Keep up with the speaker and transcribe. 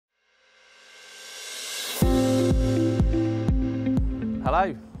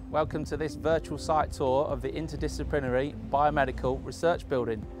Hello, welcome to this virtual site tour of the Interdisciplinary Biomedical Research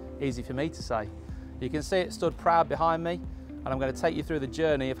Building. Easy for me to say. You can see it stood proud behind me, and I'm going to take you through the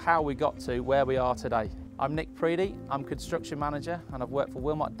journey of how we got to where we are today. I'm Preedy, I'm construction manager, and I've worked for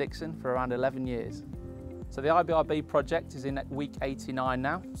Wilmot Dixon for around 11 years. So the IBRB project is in week 89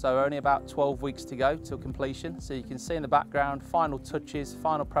 now, so only about 12 weeks to go till completion. So you can see in the background, final touches,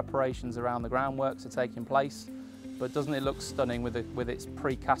 final preparations around the groundworks are taking place. But doesn't it look stunning with its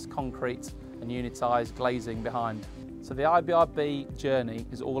precast concrete and unitised glazing behind? So the IBRB journey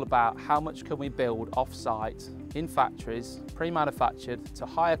is all about how much can we build off-site, in factories, pre-manufactured to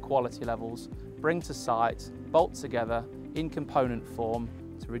higher quality levels, bring to site, bolt together in component form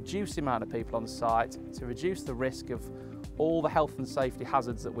to reduce the amount of people on site, to reduce the risk of all the health and safety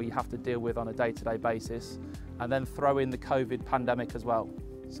hazards that we have to deal with on a day-to-day basis, and then throw in the COVID pandemic as well.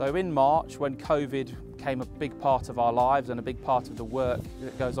 So in March, when COVID became a big part of our lives and a big part of the work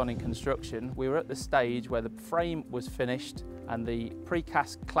that goes on in construction, we were at the stage where the frame was finished and the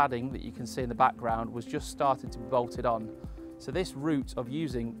precast cladding that you can see in the background was just starting to be bolted on. So this route of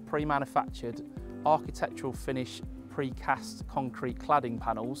using pre-manufactured architectural finish precast concrete cladding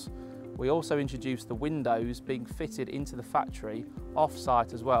panels, we also introduced the windows being fitted into the factory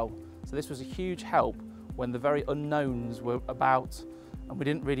off-site as well. So this was a huge help when the very unknowns were about and we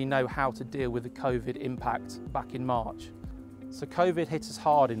didn't really know how to deal with the COVID impact back in March. So COVID hit us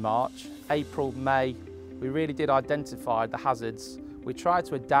hard in March, April, May. We really did identify the hazards. We tried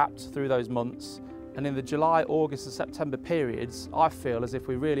to adapt through those months, and in the July, August and September periods, I feel as if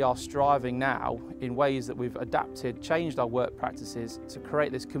we really are striving now in ways that we've adapted, changed our work practices to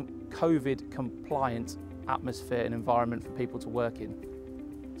create this COVID compliant atmosphere and environment for people to work in.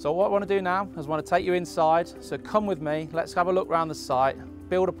 So what I want to do now is I want to take you inside, so come with me, let's have a look around the site,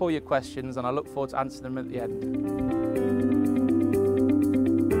 build up all your questions, and I look forward to answering them at the end.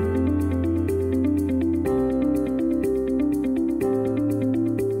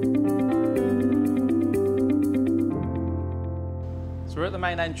 So we're at the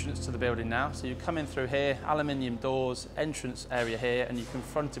main entrance to the building now, so you come in through here, aluminium doors, entrance area here, and you're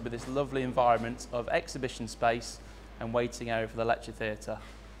confronted with this lovely environment of exhibition space and waiting area for the lecture theatre.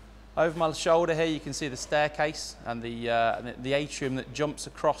 Over my shoulder here you can see the staircase and the atrium that jumps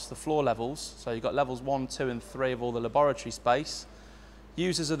across the floor levels. So you've got levels 1, 2 and 3 of all the laboratory space.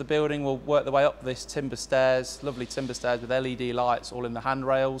 Users of the building will work their way up this timber stairs, lovely timber stairs with LED lights all in the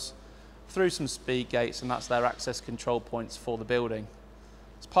handrails, through some speed gates, and that's their access control points for the building.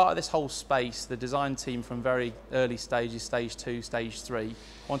 As part of this whole space, the design team from very early stages, stage 2, stage 3,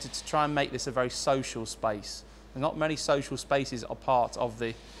 wanted to try and make this a very social space. There's not many social spaces are part of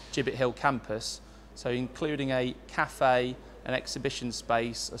the Gibbet Hill campus, so including a cafe, an exhibition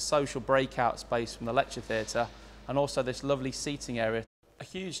space, a social breakout space from the lecture theatre, and also this lovely seating area. A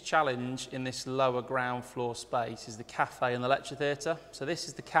huge challenge in this lower ground floor space is the cafe and the lecture theatre. So this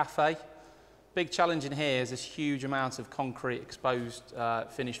is the cafe. Big challenge in here is this huge amount of concrete exposed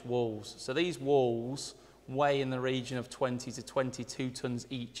finished walls. So these walls weigh in the region of 20 to 22 tonnes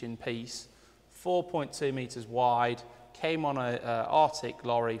each in piece, 4.2 metres wide, came on an Arctic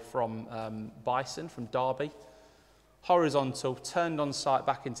lorry from Bison, from Derby, horizontal, turned on site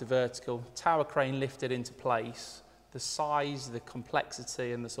back into vertical, tower crane lifted into place. The size, the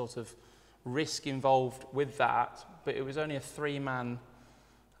complexity and the sort of risk involved with that, but it was only a 3-man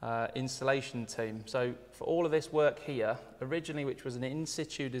installation team. So for all of this work here, originally which was an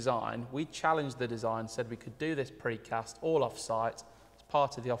in-situ design, we challenged the design, said we could do this precast all off-site as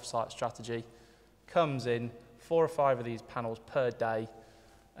part of the off-site strategy. Comes in 4 or 5 of these panels per day,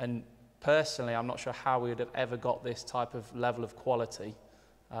 and personally I'm not sure how we would have ever got this type of level of quality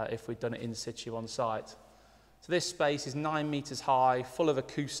if we'd done it in situ on site. So this space is 9 metres high, full of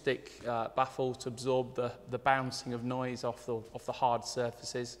acoustic baffles to absorb the bouncing of noise off the hard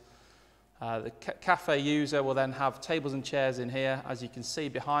surfaces. The cafe user will then have tables and chairs in here, as you can see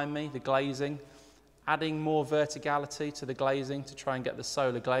behind me, the glazing, adding more verticality to the glazing to try and get the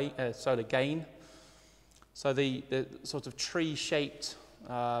solar gain. So the sort of tree-shaped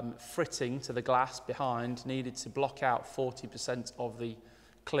fritting to the glass behind needed to block out 40% of the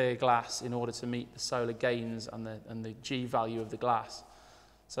clear glass in order to meet the solar gains and the G value of the glass.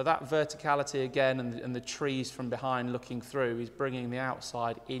 So that verticality again and the trees from behind looking through is bringing the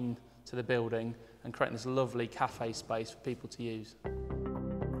outside into the building and creating this lovely cafe space for people to use.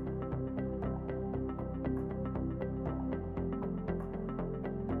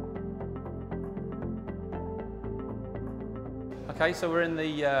 Okay, so we're in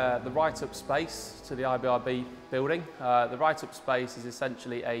the write-up space to the IBRB building. The write-up space is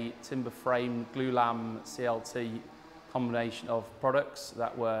essentially a timber frame glulam CLT combination of products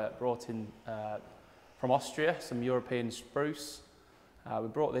that were brought in from Austria, some European spruce. We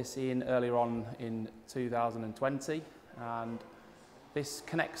brought this in earlier on in 2020, and this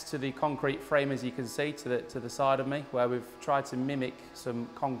connects to the concrete frame, as you can see, to the side of me, where we've tried to mimic some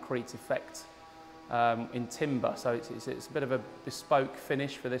concrete effect in timber. So it's a bit of a bespoke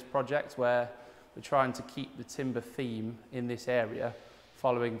finish for this project, where we're trying to keep the timber theme in this area,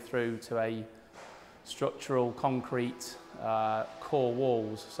 following through to a structural concrete core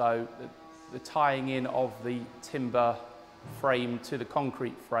walls. So the tying in of the timber frame to the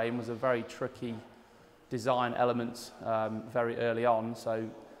concrete frame was a very tricky design element very early on. So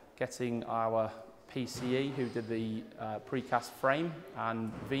getting our PCE, who did the precast frame,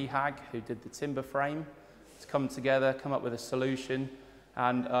 and VHAG, who did the timber frame, to come together, come up with a solution.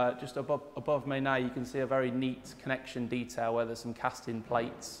 And just above me now, you can see a very neat connection detail where there's some cast-in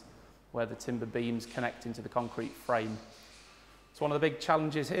plates where the timber beams connect into the concrete frame. So one of the big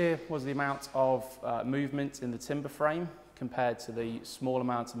challenges here was the amount of movement in the timber frame compared to the small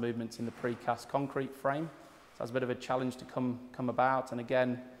amount of movement in the precast concrete frame. So that's a bit of a challenge to come about. And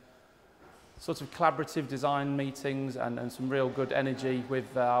again, sort of collaborative design meetings and some real good energy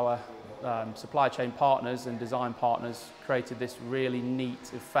with our supply chain partners and design partners created this really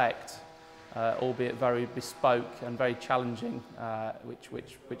neat effect, albeit very bespoke and very challenging,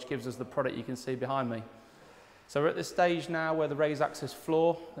 which gives us the product you can see behind me. So we're at this stage now where the raised access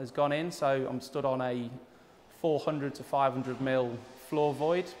floor has gone in. So I'm stood on a 400 to 500 mil floor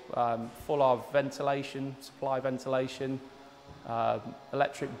void, full of ventilation, supply ventilation,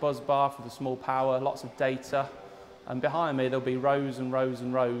 electric buzz bar for the small power, lots of data. And behind me there'll be rows and rows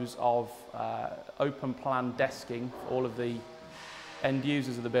and rows of open plan desking for all of the end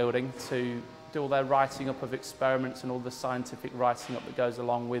users of the building to do all their writing up of experiments and all the scientific writing up that goes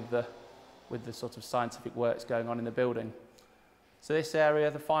along with the sort of scientific works going on in the building. So this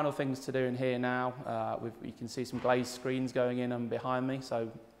area, the final things to do in here now, you can see some glazed screens going in and behind me.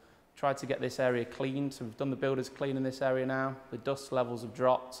 So tried to get this area cleaned. So we've done the builders clean in this area now. The dust levels have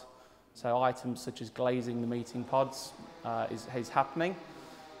dropped. So items such as glazing the meeting pods is happening.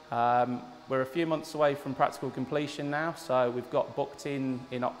 We're a few months away from practical completion now. So we've got booked in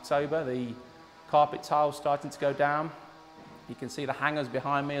October. The carpet tiles starting to go down. You can see the hangers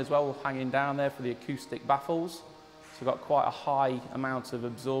behind me as well, hanging down there for the acoustic baffles. So we've got quite a high amount of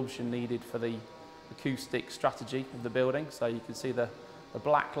absorption needed for the acoustic strategy of the building. So you can see the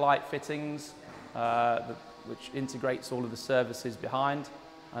black light fittings, which integrates all of the services behind.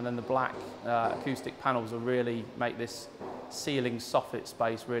 And then the black acoustic panels will really make this ceiling soffit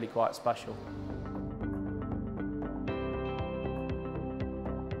space really quite special.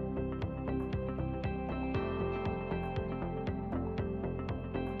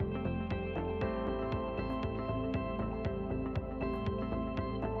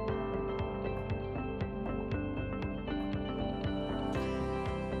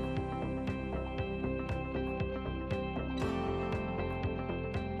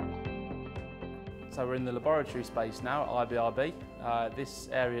 So we're in the laboratory space now at IBRB. This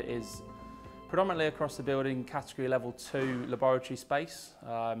area is predominantly across the building category level 2 laboratory space,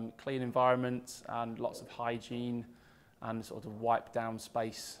 clean environment and lots of hygiene and sort of wipe down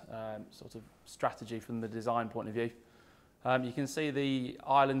space sort of strategy from the design point of view. You can see the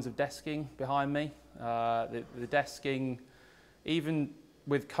islands of desking behind me. The desking, even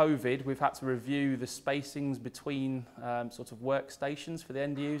with COVID, we've had to review the spacings between sort of workstations for the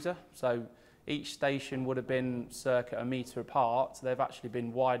end user. So each station would have been circa a metre apart. They've actually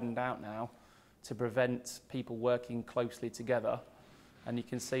been widened out now to prevent people working closely together. And you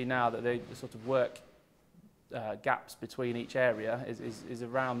can see now that the sort of work gaps between each area is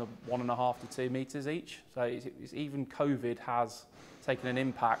around the 1.5 to 2 metres each. So even COVID has taken an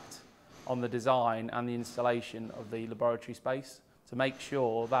impact on the design and the installation of the laboratory space to make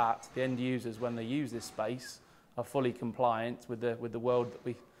sure that the end users, when they use this space, are fully compliant with the world that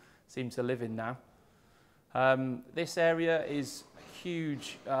we seem to live in now. This area is a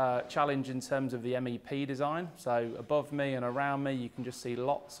huge challenge in terms of the MEP design. So above me and around me, you can just see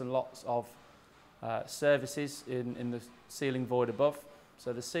lots and lots of services in the ceiling void above.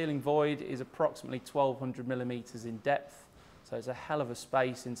 So the ceiling void is approximately 1200 millimetres in depth. So it's a hell of a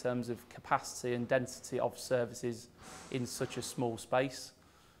space in terms of capacity and density of services in such a small space.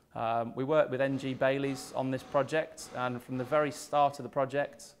 We worked with NG Bailey's on this project, and from the very start of the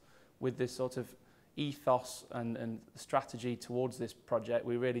project, with this sort of ethos and strategy towards this project,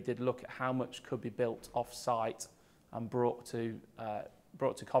 we really did look at how much could be built off-site and brought to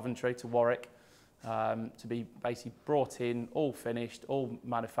Coventry, to Warwick, to be basically brought in, all finished, all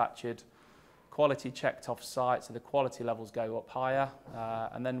manufactured, quality checked off site, so the quality levels go up higher,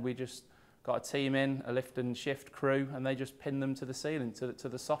 and then we just got a team in, a lift and shift crew, and they just pin them to the ceiling, to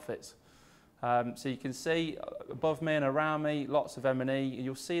the soffits. So you can see above me and around me, lots of M&E.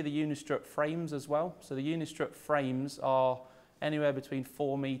 You'll see the unistrut frames as well. So the unistrut frames are anywhere between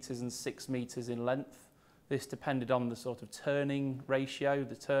 4 metres and 6 metres in length. This depended on the sort of turning ratio,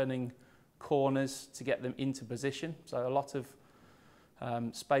 the turning corners to get them into position. So a lot of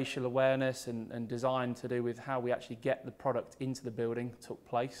spatial awareness and design to do with how we actually get the product into the building took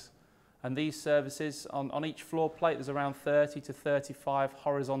place. And these services, on each floor plate, there's around 30 to 35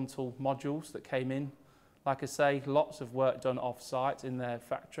 horizontal modules that came in. Like I say, lots of work done off-site in their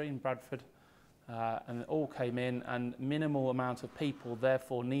factory in Bradford, and it all came in, and minimal amount of people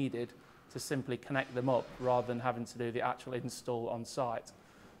therefore needed to simply connect them up rather than having to do the actual install on site.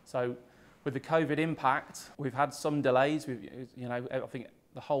 So with the COVID impact, we've had some delays. I think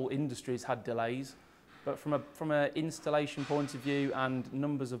the whole industry's had delays. But from an installation point of view and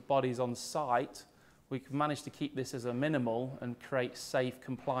numbers of bodies on site, we've managed to keep this as a minimal and create safe,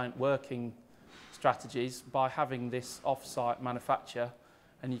 compliant working strategies by having this off-site manufacture.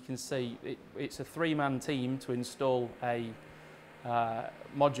 And you can see it's a 3-man team to install a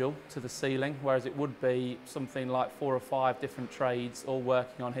module to the ceiling, whereas it would be something like 4 or 5 different trades all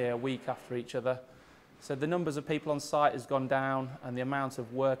working on here a week after each other. So the numbers of people on site has gone down, and the amount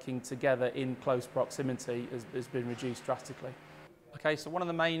of working together in close proximity has been reduced drastically. Okay, so one of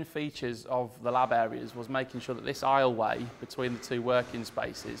the main features of the lab areas was making sure that this aisleway between the 2 working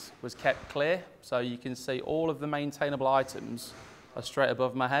spaces was kept clear. So you can see all of the maintainable items are straight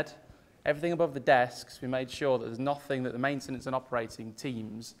above my head. Everything above the desks, we made sure that there's nothing that the maintenance and operating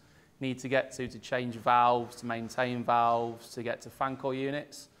teams need to get to change valves, to maintain valves, to get to fan coil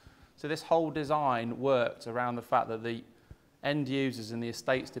units. So this whole design worked around the fact that the end users in the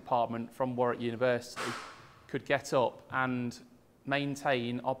estates department from Warwick University could get up and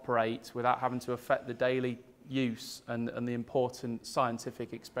maintain, operate without having to affect the daily use and the important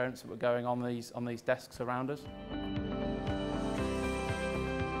scientific experiments that were going on these desks around us.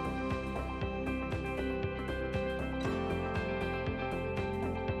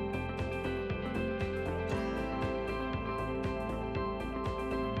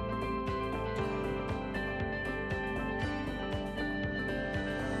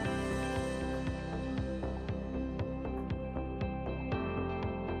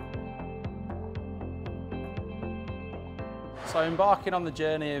 So embarking on the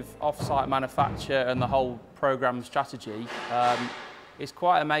journey of off-site manufacture and the whole programme strategy, it's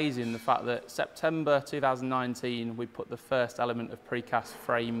quite amazing the fact that September 2019 we put the first element of precast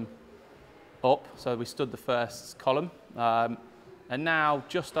frame up, so we stood the first column, and now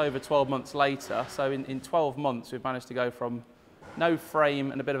just over 12 months later, so in 12 months we've managed to go from no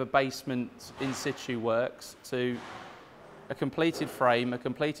frame and a bit of a basement in situ works to a completed frame, a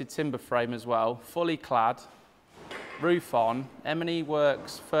completed timber frame as well, fully clad, roof on, M&E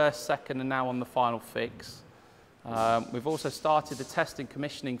works first, second and now on the final fix. We've also started the test and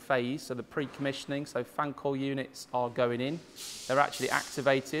commissioning phase, so the pre-commissioning, so fan coil units are going in. They're actually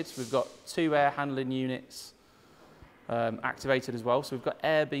activated. We've got 2 air handling units activated as well, so we've got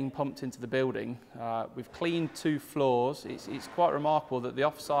air being pumped into the building. We've cleaned 2 floors. It's quite remarkable that the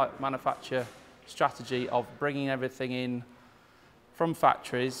off-site manufacture strategy of bringing everything in from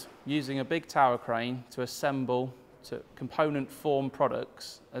factories, using a big tower crane to assemble to component form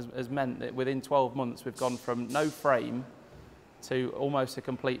products has meant that within 12 months we've gone from no frame to almost a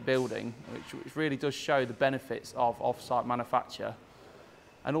complete building, which really does show the benefits of off-site manufacture.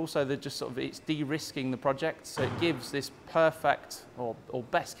 And also it's de-risking the project, so it gives this perfect or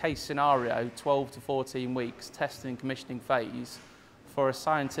best case scenario 12 to 14 weeks testing and commissioning phase for a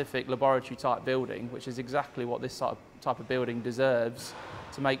scientific laboratory type building, which is exactly what this type of building deserves,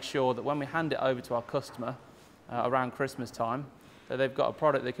 to make sure that when we hand it over to our customer around Christmas time, that they've got a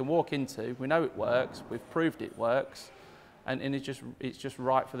product they can walk into. We know it works. We've proved it works, and it's just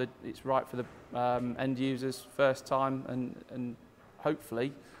right for the end users first time, and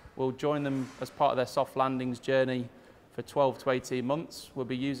hopefully we'll join them as part of their soft landings journey for 12 to 18 months. We'll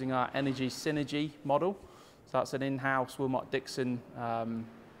be using our energy synergy model. So that's an in-house Wilmot-Dixon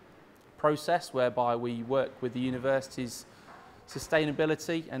process whereby we work with the university's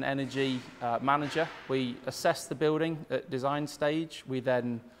sustainability and energy manager. We assess the building at design stage. We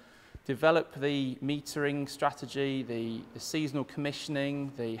then develop the metering strategy, the seasonal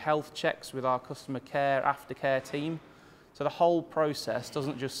commissioning, the health checks with our customer care, aftercare team. So the whole process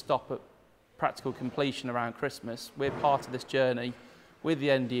doesn't just stop at practical completion around Christmas. We're part of this journey with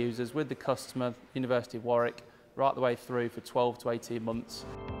the end users, with the customer, University of Warwick, right the way through for 12 to 18 months.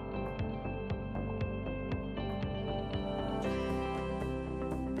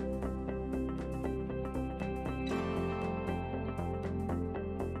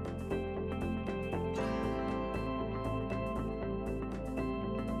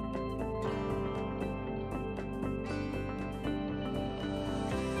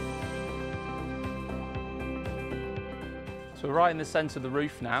 So we're right in the centre of the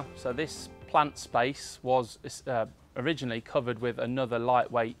roof now. So this plant space was originally covered with another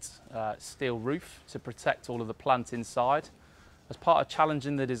lightweight steel roof to protect all of the plant inside. As part of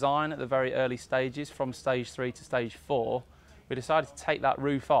challenging the design at the very early stages, from stage 3 to stage 4, we decided to take that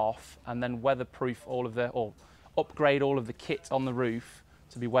roof off and then weatherproof or upgrade all of the kit on the roof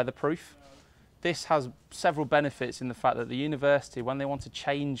to be weatherproof. This has several benefits in the fact that the university, when they want to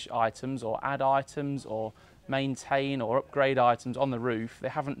change items or add items or maintain or upgrade items on the roof, they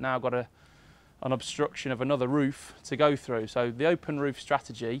haven't now got an obstruction of another roof to go through. So the open roof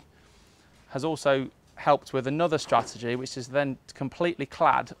strategy has also helped with another strategy, which is then completely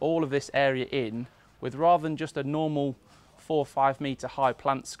clad all of this area in with, rather than just a normal 4 or 5 metre high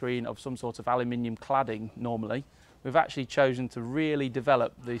plant screen of some sort of aluminium cladding normally, we've actually chosen to really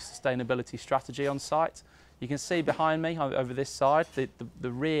develop the sustainability strategy on site. You can see behind me over this side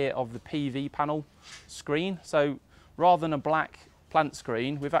the rear of the PV panel screen. So rather than a black plant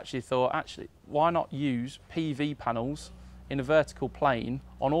screen, we've actually thought, why not use PV panels in a vertical plane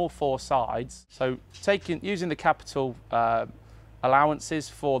on all 4 sides? So using the capital allowances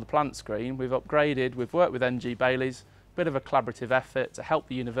for the plant screen, we've worked with NG Bailey's, a bit of a collaborative effort to help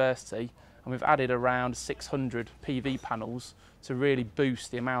the university, and we've added around 600 PV panels to really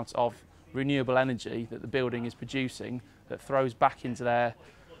boost the amount of renewable energy that the building is producing, that throws back into their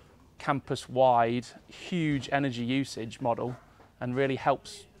campus-wide huge energy usage model and really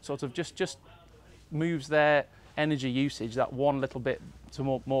helps sort of just moves their energy usage that one little bit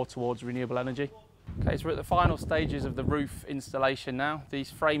more towards renewable energy. Okay, so we're at the final stages of the roof installation now.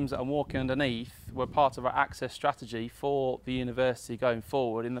 These frames that I'm walking underneath were part of our access strategy for the university going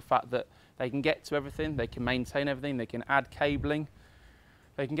forward, in the fact that they can get to everything, they can maintain everything, they can add cabling,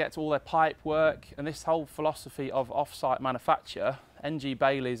 they can get to all their pipe work, and this whole philosophy of off-site manufacture, NG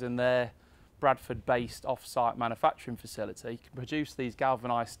Bailey's and their Bradford-based off-site manufacturing facility can produce these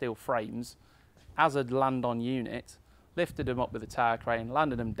galvanised steel frames as a land-on unit, lifted them up with a tower crane,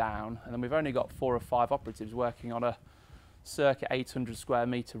 landed them down, and then we've only got 4 or 5 operatives working on a circa 800 square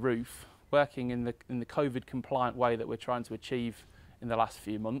metre roof, working in the COVID compliant way that we're trying to achieve in the last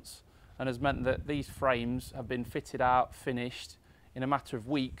few months, and has meant that these frames have been fitted out, finished in a matter of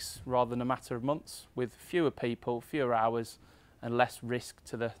weeks rather than a matter of months, with fewer people, fewer hours, and less risk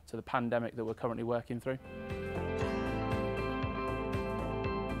to the pandemic that we're currently working through.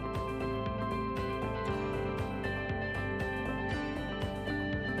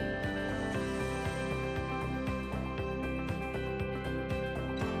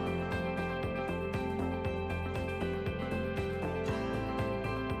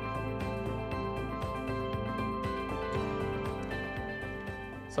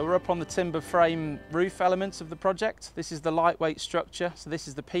 So we're up on the timber frame roof elements of the project. This is the lightweight structure. So this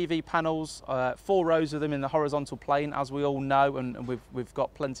is the PV panels, 4 rows of them in the horizontal plane, as we all know, and we've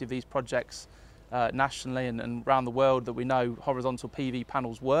got plenty of these projects nationally and around the world that we know horizontal PV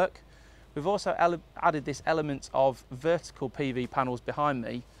panels work. We've also added this element of vertical PV panels behind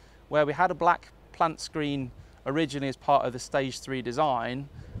me, where we had a black plant screen originally as part of the stage 3 design.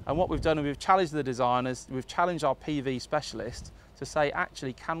 And what we've done is we've challenged the designers, we've challenged our PV specialist to say,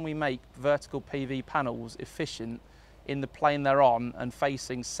 actually, can we make vertical PV panels efficient in the plane they're on and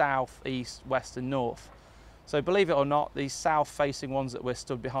facing south, east, west and north? So believe it or not, these south facing ones that we're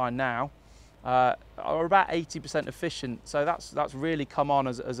stood behind now are about 80% efficient. So that's really come on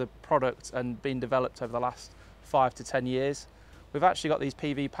as a product and been developed over the last 5 to 10 years. We've actually got these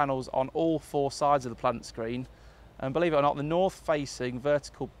PV panels on all 4 sides of the plant screen. And believe it or not, the north facing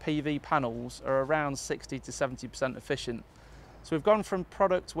vertical PV panels are around 60 to 70% efficient. So we've gone from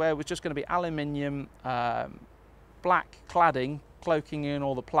product where it was just going to be aluminium, black cladding, cloaking in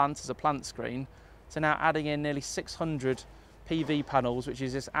all the plants as a plant screen, to now adding in nearly 600 PV panels, which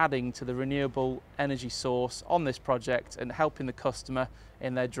is just adding to the renewable energy source on this project and helping the customer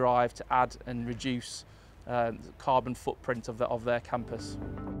in their drive to add and reduce carbon footprint of their campus.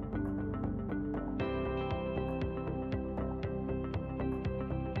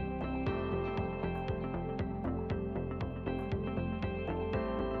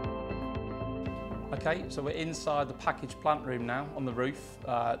 Okay, so we're inside the packaged plant room now on the roof.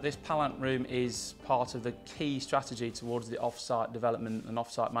 This plant room is part of the key strategy towards the off-site development and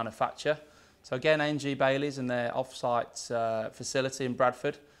off-site manufacture. So again, NG Bailey's and their off-site facility in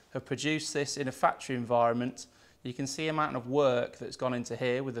Bradford have produced this in a factory environment. You can see the amount of work that's gone into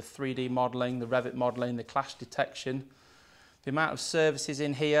here with the 3D modelling, the Revit modelling, the clash detection, the amount of services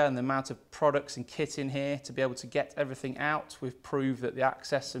in here and the amount of products and kit in here to be able to get everything out. We've proved that the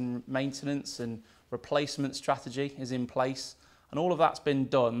access and maintenance and replacement strategy is in place, and all of that's been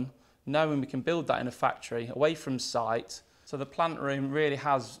done knowing we can build that in a factory away from site So the plant room really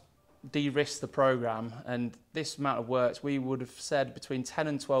has de-risked the programme, and this amount of works, we would have said between 10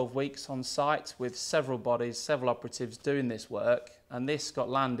 and 12 weeks on site with several bodies, several operatives doing this work, and this got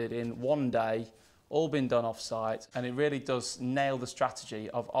landed in one day, all been done off-site, and it really does nail the strategy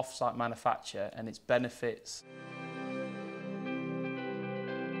of off-site manufacture and its benefits.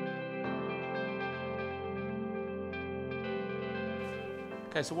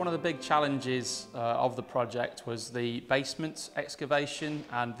 Okay, so one of the big challenges of the project was the basement excavation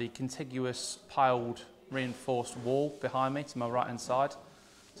and the contiguous piled reinforced wall behind me to my right hand side.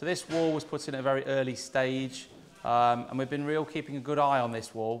 So this wall was put in at a very early stage, and we've been keeping a good eye on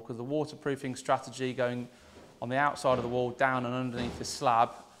this wall because the waterproofing strategy going on the outside of the wall down and underneath the slab,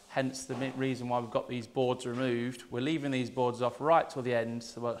 hence the reason why we've got these boards removed. We're leaving these boards off right till the end,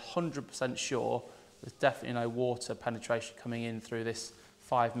 so we're 100% sure there's definitely no water penetration coming in through this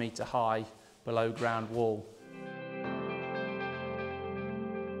 5 metre high below ground wall.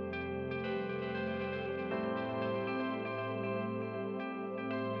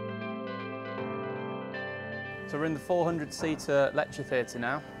 So we're in the 400-seater lecture theatre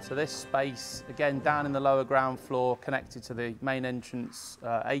now. So this space, again down in the lower ground floor connected to the main entrance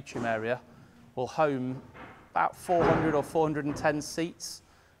atrium area, will home about 400 or 410 seats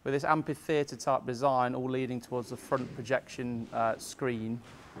with this amphitheatre type design all leading towards the front projection screen.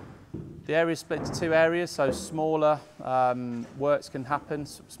 The area is split into two areas, so smaller works can happen,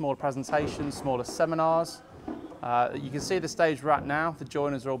 smaller presentations, smaller seminars. You can see the stage we're at now. The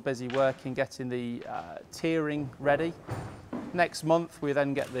joiners are all busy working, getting the tiering ready. Next month we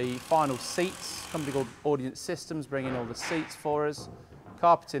then get the final seats. A company called Audience Systems bringing all the seats for us,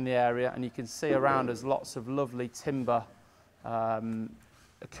 carpeting the area, and you can see around us lots of lovely timber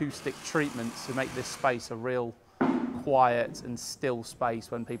acoustic treatments to make this space a real quiet and still space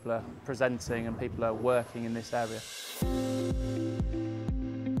when people are presenting and people are working in this area.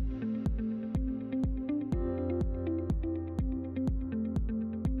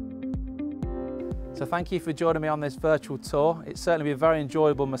 So thank you for joining me on this virtual tour. It's certainly been very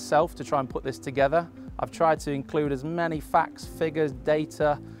enjoyable myself to try and put this together. I've tried to include as many facts, figures,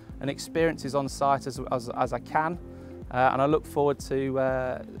 data and experiences on site as I can. And I look forward to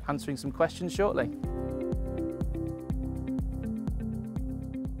answering some questions shortly.